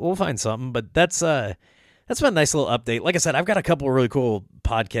 We'll find something, but that's been a nice little update. Like I said, I've got a couple of really cool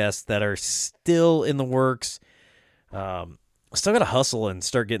podcasts that are still in the works. Still got to hustle and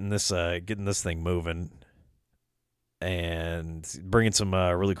start getting this thing moving, and bringing some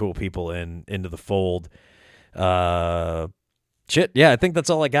really cool people into the fold. Shit, yeah, I think that's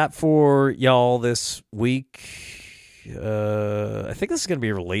all I got for y'all this week. I think this is gonna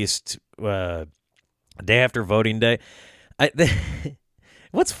be released. Day after voting day.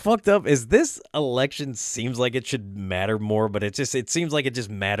 What's fucked up is this election seems like it should matter more, but it seems like it just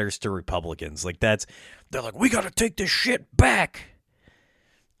matters to Republicans. Like they're like, we got to take this shit back.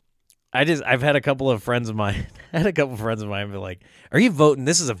 I've had a couple of friends of mine, be like, "Are you voting?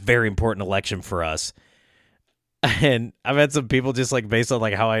 This is a very important election for us." And I've had some people just like based on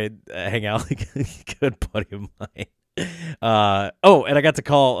like how I hang out, like a good buddy of mine. And I got to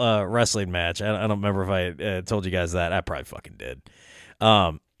call a wrestling match. I don't remember if I told you guys that. I probably fucking did.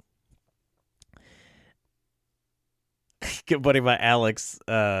 Good buddy of mine, Alex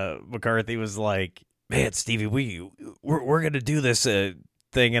McCarthy, was like, "Man, Stevie, we're gonna do this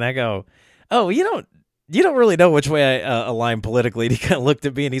thing," and I go, "Oh, you don't really know which way I align politically." And he kind of looked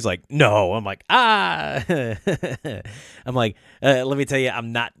at me and he's like, "No." I'm like, "Ah." I'm like, "Let me tell you,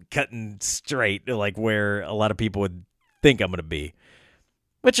 I'm not cutting straight like where a lot of people would think I'm gonna be,"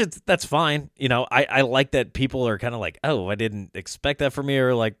 that's fine. You know, I like that people are kind of like, "Oh, I didn't expect that from you,"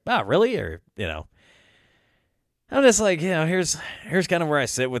 or like, "Ah, really?" Or I'm just like, here's kind of where I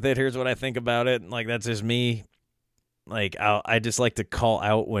sit with it. Here's what I think about it. Like, that's just me. Like, I just like to call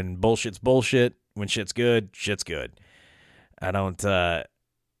out when bullshit's bullshit. When shit's good, shit's good. I don't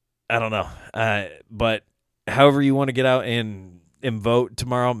know. But however you want to get out and vote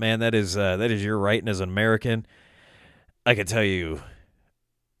tomorrow, man, that is your right. And as an American, I can tell you,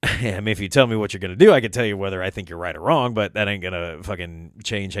 I mean, if you tell me what you're going to do, I can tell you whether I think you're right or wrong, but that ain't going to fucking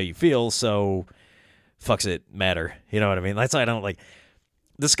change how you feel. So fucks it matter. You know what I mean? That's why I don't like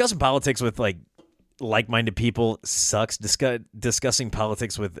discussing politics with like-minded people sucks. Discussing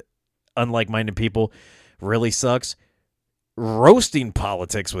politics with unlike-minded people really sucks. Roasting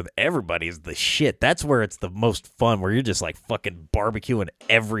politics with everybody is the shit. That's where it's the most fun, where you're just like fucking barbecuing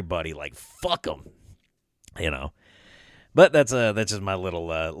everybody, like fuck them, But that's just my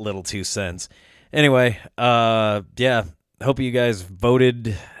little 2 cents. Anyway, yeah, hope you guys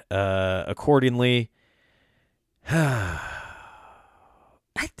voted accordingly.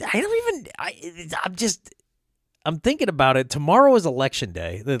 I'm thinking about it. Tomorrow is election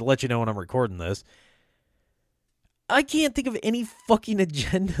day. To let you know when I'm recording this. I can't think of any fucking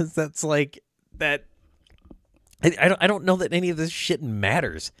agendas that's like that. I don't know that any of this shit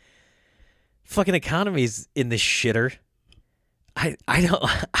matters. Fucking economy's in the shitter. I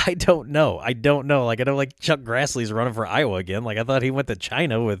don't know. Like, I know like Chuck Grassley's running for Iowa again. Like, I thought he went to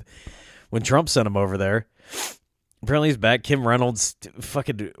China when Trump sent him over there. Apparently he's back. Kim Reynolds,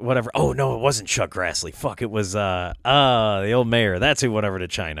 fucking whatever. Oh no, it wasn't Chuck Grassley. Fuck, it was the old mayor. That's who went over to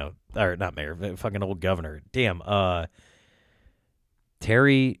China. Or not mayor, fucking old governor. Damn.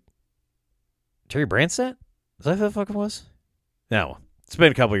 Terry Branstad? Is that who that fucking was? No. It's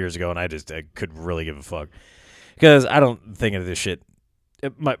been a couple years ago, and I couldn't really give a fuck. Because I don't think of this shit.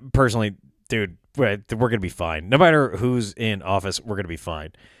 Personally, dude, we're going to be fine. No matter who's in office, we're going to be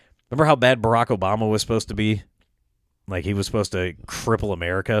fine. Remember how bad Barack Obama was supposed to be? Like, he was supposed to cripple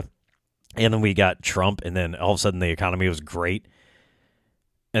America. And then we got Trump, and then all of a sudden the economy was great.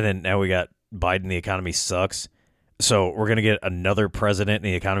 And then now we got Biden, the economy sucks. So we're going to get another president, and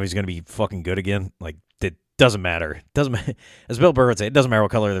the economy's going to be fucking good again. Like, it doesn't matter. As Bill Burr would say, it doesn't matter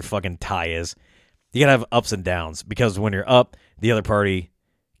what color their fucking tie is. You got to have ups and downs, because when you're up, the other party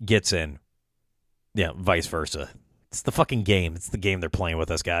gets in. Yeah, vice versa. It's the fucking game. It's the game they're playing with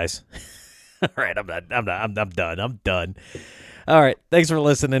us, guys. All right, I'm done. All right, thanks for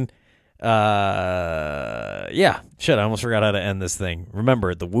listening. Yeah, shit, I almost forgot how to end this thing.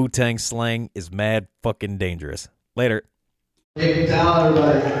 Remember, the Wu-Tang slang is mad fucking dangerous. Later. You can tell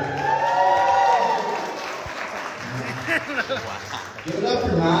everybody. Give it up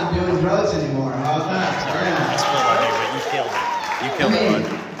for not doing drugs anymore. How's that? You killed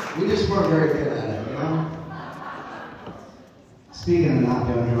it. We just weren't very good at it, Speaking of not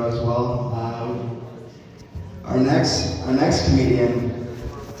doing drugs well, our next comedian,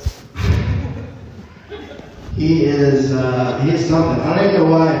 he is something. I don't even know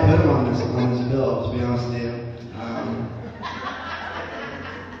why I put him on this bill, to be honest with you.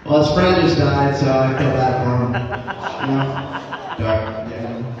 Well, his friend just died, so I feel bad for him. Dark,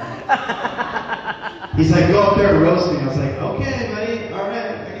 He's like, go up there and roast me. I was like, okay, buddy, all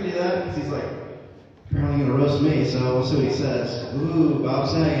right, I can do that. Because he's like, apparently gonna roast me, so we'll see what he says. Ooh, Bob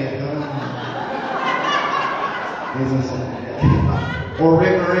Saget. Or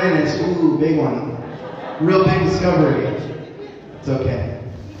Rick Moranis. Ooh, big one. Real big discovery. It's okay.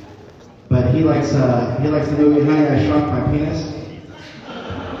 But he likes the movie Honey, I Shrunk My Penis.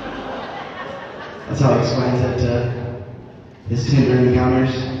 That's how he explains it to his Tinder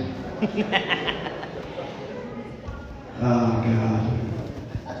encounters. Oh, God.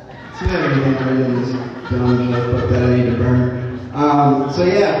 See if I can get rid of this dumb notebook that I need to burn. So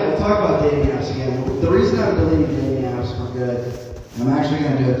yeah, we'll talk about dating apps again. The reason I'm deleting dating apps for good, and I'm actually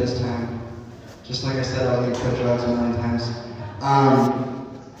going to do it this time. Just like I said, I was going to quit drugs a million times.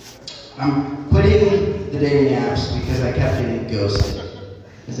 I'm quitting the dating apps because I kept getting ghosted.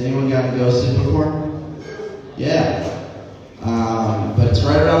 Has anyone gotten ghosted before? Yeah. But it's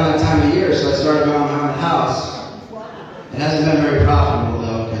right around that time of year, so I started going around the house. It hasn't been very profitable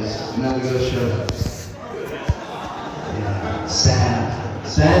though, because none of the ghosts showed up. Yeah.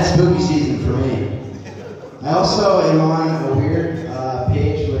 Sad spooky season for me. I also am on a weird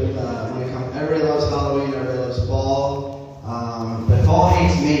page with when it comes. Everybody loves Halloween, everybody loves fall, but fall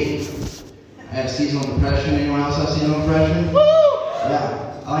hates me. I have seasonal depression. Anyone else have seasonal depression? Woo!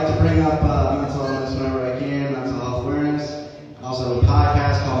 Yeah. I like to bring up mental illness whenever I can, mental health awareness. I also have a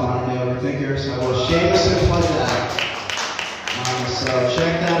podcast called Modern Day Overthinker, so I will shamelessly plug that. So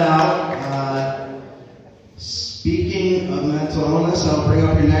check that out. Speaking of mental illness, I'll bring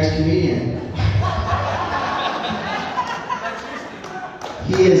up your next comedian.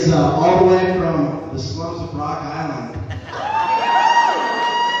 He is all the way from the slums of Rock Island.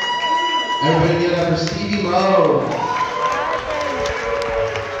 Everybody get up for Stevie Mo.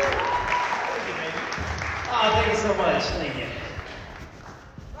 Oh, thank you so much. Thank you.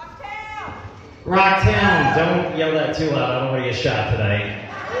 Rocktown. Don't yell that too loud. I don't want to get shot tonight.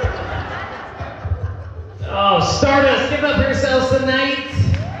 Oh, Stardust, give up for yourselves tonight.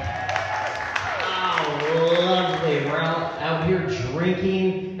 Oh, lovely. We're out here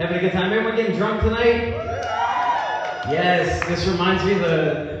drinking, having a good time. Everyone getting drunk tonight? Yes, this reminds me of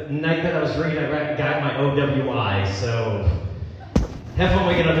the night that I was drinking. I got my OWI, so have fun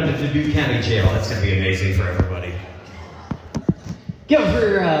waking up into the Dubuque County Jail. That's going to be amazing for everybody. Give it for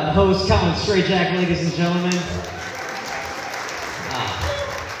your host, Colin Straightjack, ladies and gentlemen.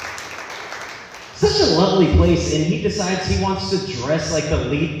 Such a lovely place, and he decides he wants to dress like the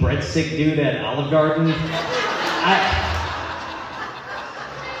lead breadstick dude at Olive Garden.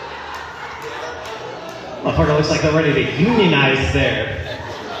 Motherfucker looks like they're ready to unionize there.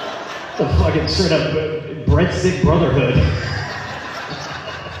 The fucking straight up breadstick brotherhood.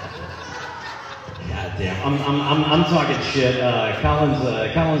 I'm talking shit.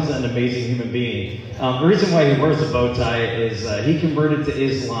 Colin's an amazing human being. The reason why he wears a bow tie is he converted to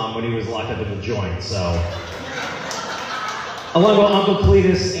Islam when he was locked up in the joint. So, along with Uncle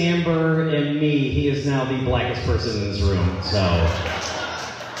Cletus, Amber, and me, he is now the blackest person in this room. So,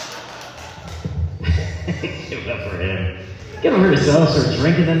 give it up for him. Give it for yourselves for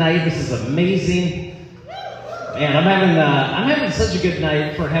drinking tonight. This is amazing. Man, I'm having such a good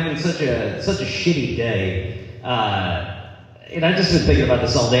night for having such a shitty day. And I've just been thinking about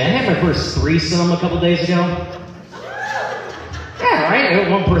this all day. I had my first threesome a couple days ago. Yeah, right?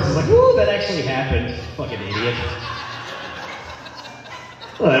 And one person's like, "Ooh, that actually happened." Fucking idiot.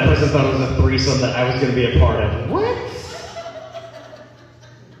 Well, that person thought it was a threesome that I was going to be a part of. What?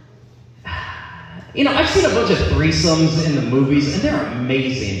 You know, I've seen a bunch of threesomes in the movies, and they're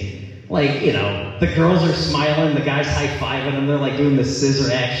amazing. Like, you know, the girls are smiling, the guy's high-fiving them, they're like doing the scissor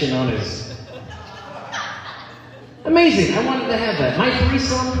action on his... Amazing, I wanted to have that. My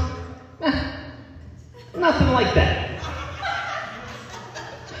threesome? Nothing like that.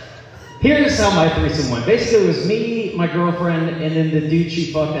 Here's how my threesome went. Basically, it was me, my girlfriend, and then the dude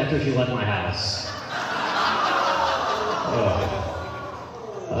she fucked after she left my house.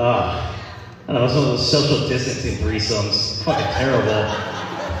 I don't know, it was one of those social distancing threesomes. Fucking terrible.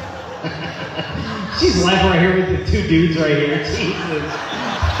 She's laughing right here with the two dudes right here. Jesus.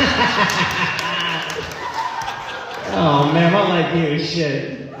 Oh man, I like you.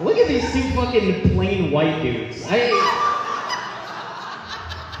 Shit. Look at these two fucking plain white dudes.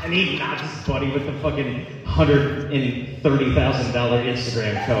 And he knocks his buddy with the fucking $130,000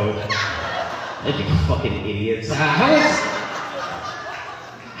 Instagram code. Like you fucking idiots. How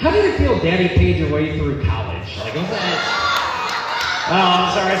did it feel Daddy paid your way through college? Like, was that... Oh,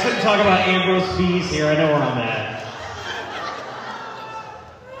 I'm sorry, I shouldn't talk about Ambrose fees here. I know where I'm at.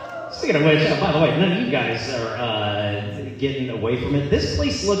 Speaking of which, by the way, none of you guys are getting away from it. This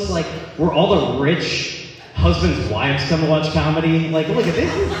place looks like where all the rich husbands' wives come to watch comedy. Like, look at this.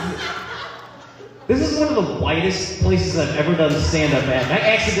 This is one of the whitest places I've ever done stand-up at. And I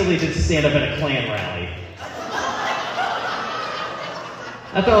accidentally did stand-up at a Klan rally.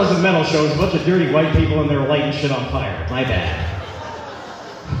 I thought it was a metal show. It was a bunch of dirty white people and they were lighting shit on fire. My bad.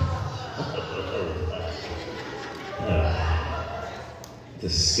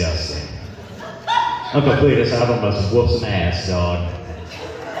 Disgusting. Uncle Cletus album must whoop some ass, dog.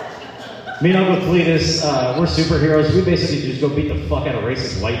 Me and Uncle Cletus, we're superheroes. We basically just go beat the fuck out of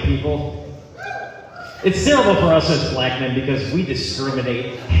racist white people. It's terrible for us as black men because we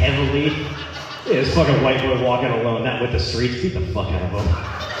discriminate heavily. Yeah, this fucking white boy walking alone, not with the streets. Beat the fuck out of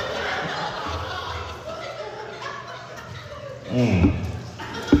him.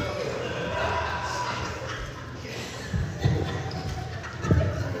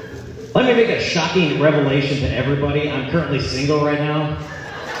 shocking revelation to everybody. I'm currently single right now.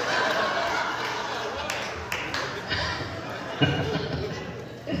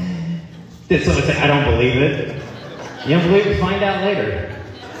 Did someone say, I don't believe it? You don't believe it? Find out later.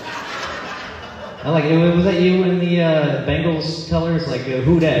 I like it. Was that you in the Bengals colors? Like,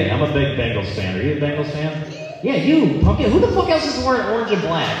 who day? I'm a big Bengals fan. Are you a Bengals fan? Yeah, you, pumpkin. Who the fuck else is wearing orange and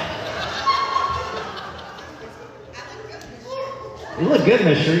black? You look good in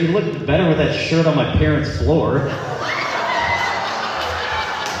this shirt. You look better with that shirt on my parents' floor.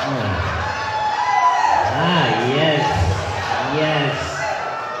 Yes. Yes.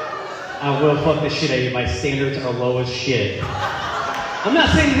 I will fuck the shit out of you. My standards are low as shit. I'm not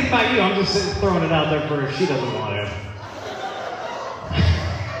saying anything about you. I'm just throwing it out there for if she doesn't want to.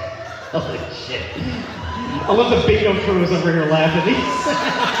 Holy shit. I love the bingo crews over here laughing.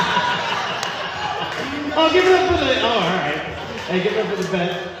 Oh, give it up for the... Oh, all right. Hey, give it up for the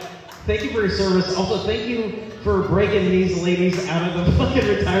bet. Thank you for your service. Also, thank you for breaking these ladies out of the fucking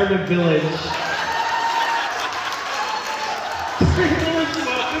retirement village.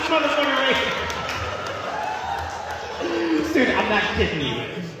 This motherfucker right here. Dude, I'm not kidding you.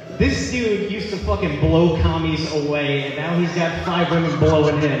 This dude used to fucking blow commies away, and now he's got 5 women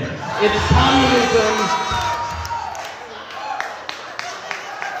blowing him. It's communism.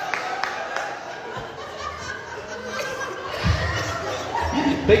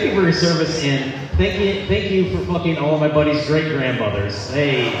 Thank you for your service, and thank you for fucking all of my buddies' great-grandmothers.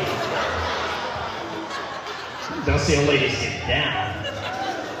 Hey. Don't see a lady sit down.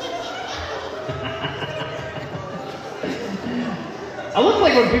 I look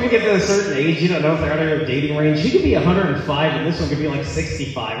like when people get to a certain age, you don't know if they're out of their dating range. You could be 105 and this one could be like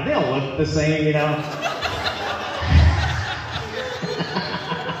 65. They all look the same, you know?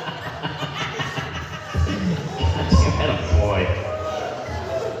 God damn it, boy.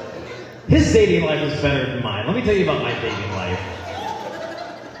 His dating life is better than mine. Let me tell you about my dating life.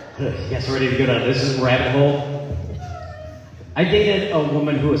 You guys ready to go down this rabbit hole? I dated a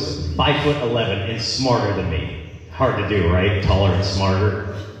woman who was 5'11" and smarter than me. Hard to do, right? Taller and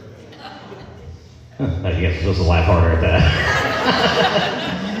smarter. I guess you're supposed to laugh harder at that.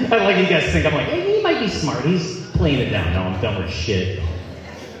 I like you guys think I'm like, hey, he might be smart. He's playing it down. No, I'm dumb as shit.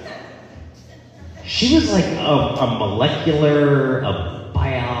 She was like a molecular, a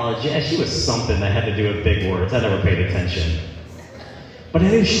biology. She was something that had to do with big words. I never paid attention. But I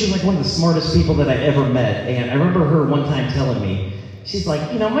knew she was like one of the smartest people that I ever met. And I remember her one time telling me, she's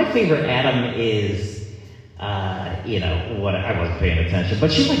like, you know, my favorite atom is, you know, what, I wasn't paying attention.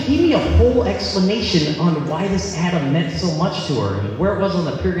 But she like gave me a whole explanation on why this atom meant so much to her and where it was on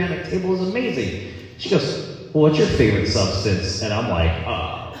the periodic table was amazing. She goes, well, what's your favorite substance? And I'm like,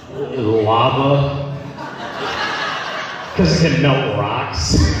 lava. Because it can melt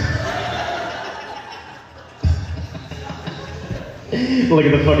rocks. Look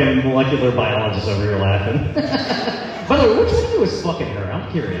at the fucking molecular biologist over here laughing. By the way, which one of you was fucking her?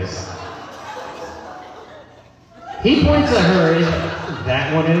 I'm curious. He points at her, and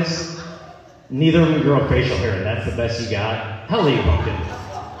that one is. Neither of them grow facial hair, and that's the best you got. How old are you, Pumpkin?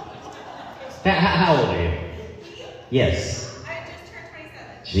 How old are you? Yes. I just turned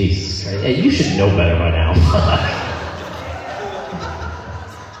 27. Jesus Christ. Hey, you should know better by now.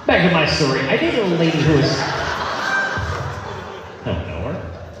 Back to my story. I dated a lady who was... I don't know her.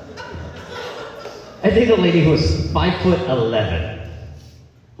 I dated a lady who was 5'11",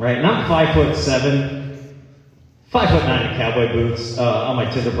 right? And I'm 5'7", 5'9" in cowboy boots. On my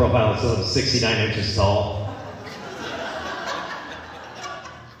Tinder profile, it says 69 inches tall.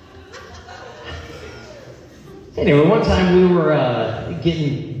 Anyway, one time we were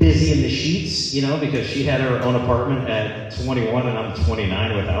getting busy in the sheets, you know, because she had her own apartment at 21 and I'm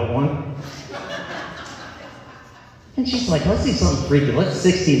 29 without one. And she's like, let's do something freaky. Let's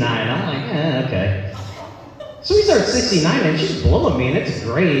 69. I'm like, okay. So we start 69 and she's blowing me and it's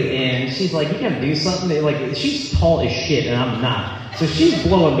great. And she's like, you gotta do something. Like, she's tall as shit and I'm not. So she's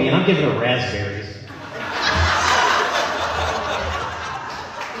blowing me and I'm giving her raspberries.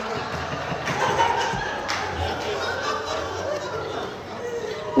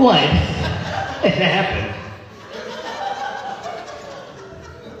 What? It happened.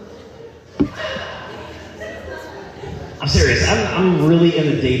 I'm serious. I'm really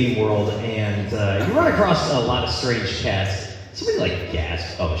in the dating world, and you run across a lot of strange cats. Somebody like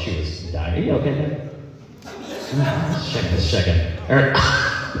gasped. Oh, she was dying. Are you okay, man? Let's check it. Oh,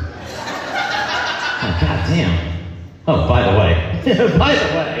 God damn. Oh, by the way.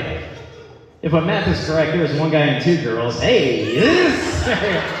 If my math is correct, there's one guy and two girls. Hey, this.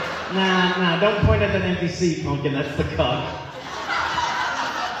 Nah, don't point at that empty seat, Pumpkin. That's the cuck.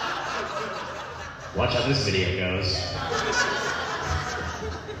 Watch how this video goes.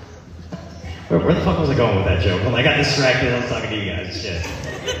 Where the fuck was I going with that joke? Well, I got distracted. I was talking to you guys. Shit.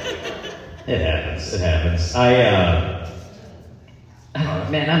 It happens. It happens. I don't know,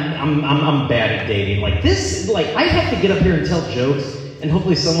 man. I'm bad at dating. Like this. Like I have to get up here and tell jokes, and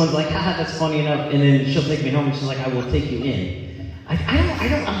hopefully someone's like, "Haha, that's funny enough," and then she'll take me home and she's like, "I will take you in." I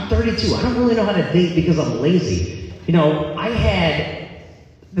don't. I'm 32. I don't really know how to date because I'm lazy. You know, I had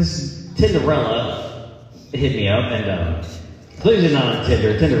this Tinderella hit me up, and please not on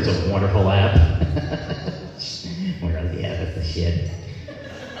Tinder. Tinder's a wonderful app. Where are the app? That's the shit.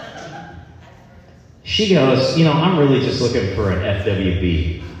 She goes, you know, I'm really just looking for an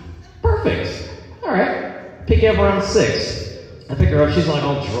FWB. Perfect. All right. Pick you up around 6. I pick her up. She's like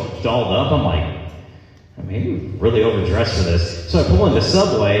all dolled up. I'm like, I mean, you really overdressed for this. So I pull into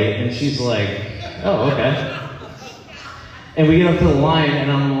Subway, and she's like, oh, okay. And we get up to the line,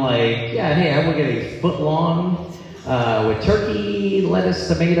 and I'm like, yeah, hey, I will get a foot long with turkey, lettuce,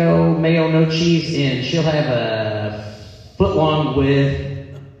 tomato, mayo, no cheese, and she'll have a foot long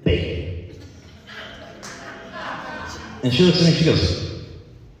with bacon. And she looks at me and she goes,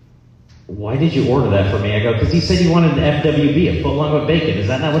 why did you order that for me? I go, because you said you wanted an FWB, a foot long with bacon. Is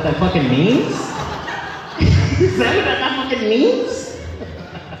that not what that fucking means? Is that what that fucking means?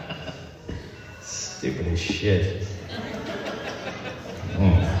 Stupid as shit.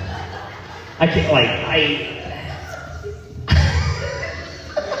 I can't, like,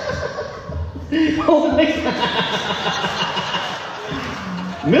 oh my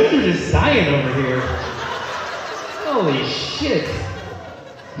God. Mildred is dying over here. Holy shit.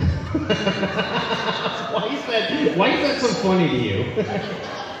 Why is that so funny to you?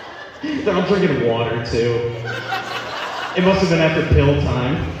 They're all drinking water too. It must have been after pill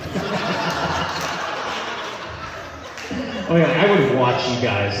time. Oh yeah, I would watch you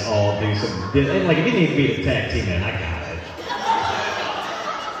guys all do some, like if you need to be the tag team man, I got it.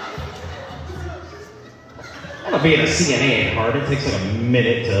 I don't being a CNA ain't hard. It takes like a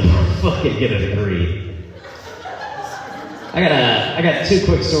minute to fucking get a degree. I got 2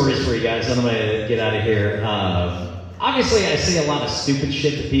 quick stories for you guys, and I'm gonna get out of here. Obviously, I say a lot of stupid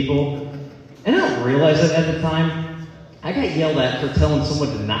shit to people, and I don't realize it at the time. I got yelled at for telling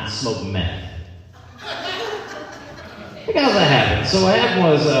someone to not smoke meth. Like, how's that happen? So what happened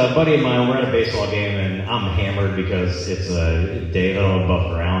was a buddy of mine, we're at a baseball game, and I'm hammered because it's a day that I'm above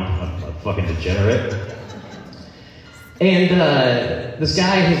ground. I'm a fucking degenerate. And this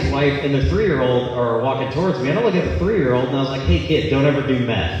guy, his wife, and their 3-year-old are walking towards me. And I look at the 3-year-old, and I was like, hey kid, don't ever do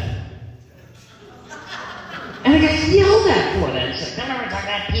meth. And I got yelled at for that. She's like, don't ever talk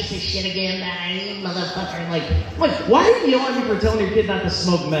that piece of shit again, you motherfucker. I'm like, why are you yelling at me for telling your kid not to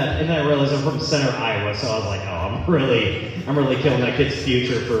smoke meth? And then I realized I'm from Center, Iowa, so I was like, oh, I'm really killing that kid's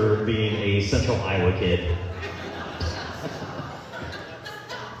future for being a Central Iowa kid.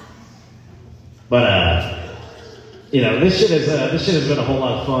 But you know, this shit has been a whole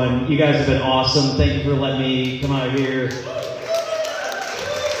lot of fun. You guys have been awesome. Thank you for letting me come out here.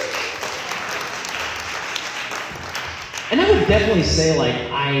 And I would definitely say, like,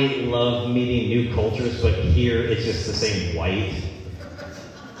 I love meeting new cultures, but here it's just the same white.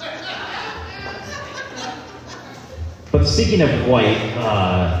 But speaking of white,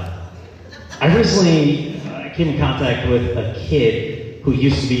 I recently came in contact with a kid who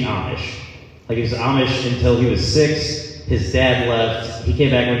used to be Amish. Like, he was Amish until he was 6. His dad left. He came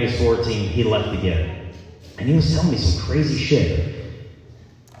back when he was 14. He left again. And he was telling me some crazy shit.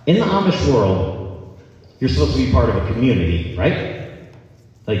 In the Amish world, you're supposed to be part of a community, right?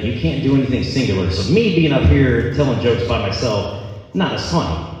 Like, you can't do anything singular. So me being up here telling jokes by myself, not as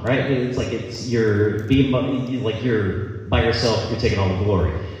funny, right? It's like you're being, like, you're by yourself, you're taking all the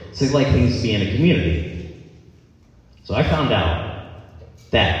glory. So they like things to be in a community. So I found out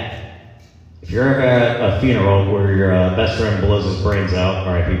that if you're ever at a funeral where your best friend blows his brains out,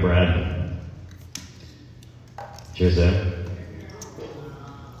 R.I.P. Brad. Cheers, Ed.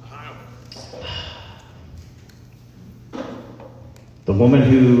 The woman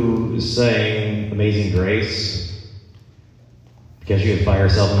who sang Amazing Grace, because she was by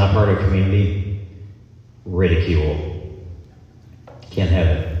herself and not part of a community, ridicule. Can't have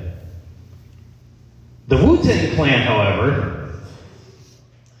it. The Wu-Tang Clan, however,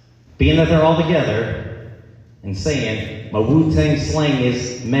 being that they're all together and saying, my Wu-Tang slang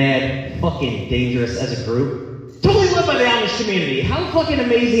is mad fucking dangerous as a group, totally loved by the Amish community. How fucking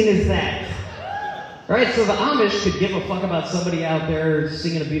amazing is that? Alright, so the Amish could give a fuck about somebody out there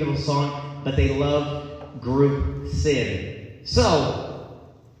singing a beautiful song, but they love group sin. So,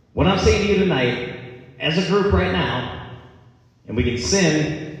 what I'm saying to you tonight, as a group right now, and we can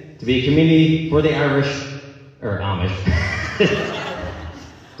sin to be a community for the Irish, or Amish.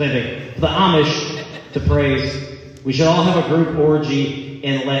 Same thing. For the Amish to praise. We should all have a group orgy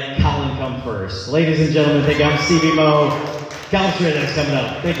and let Colin come first. Ladies and gentlemen, thank you. I'm Stevie Mo. Colin Stradek's coming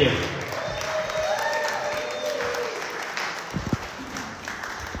up. Thank you.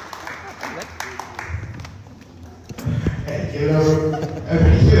 Hey, give it over.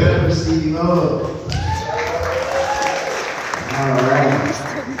 Everybody give it up for Stevie Mo. All right.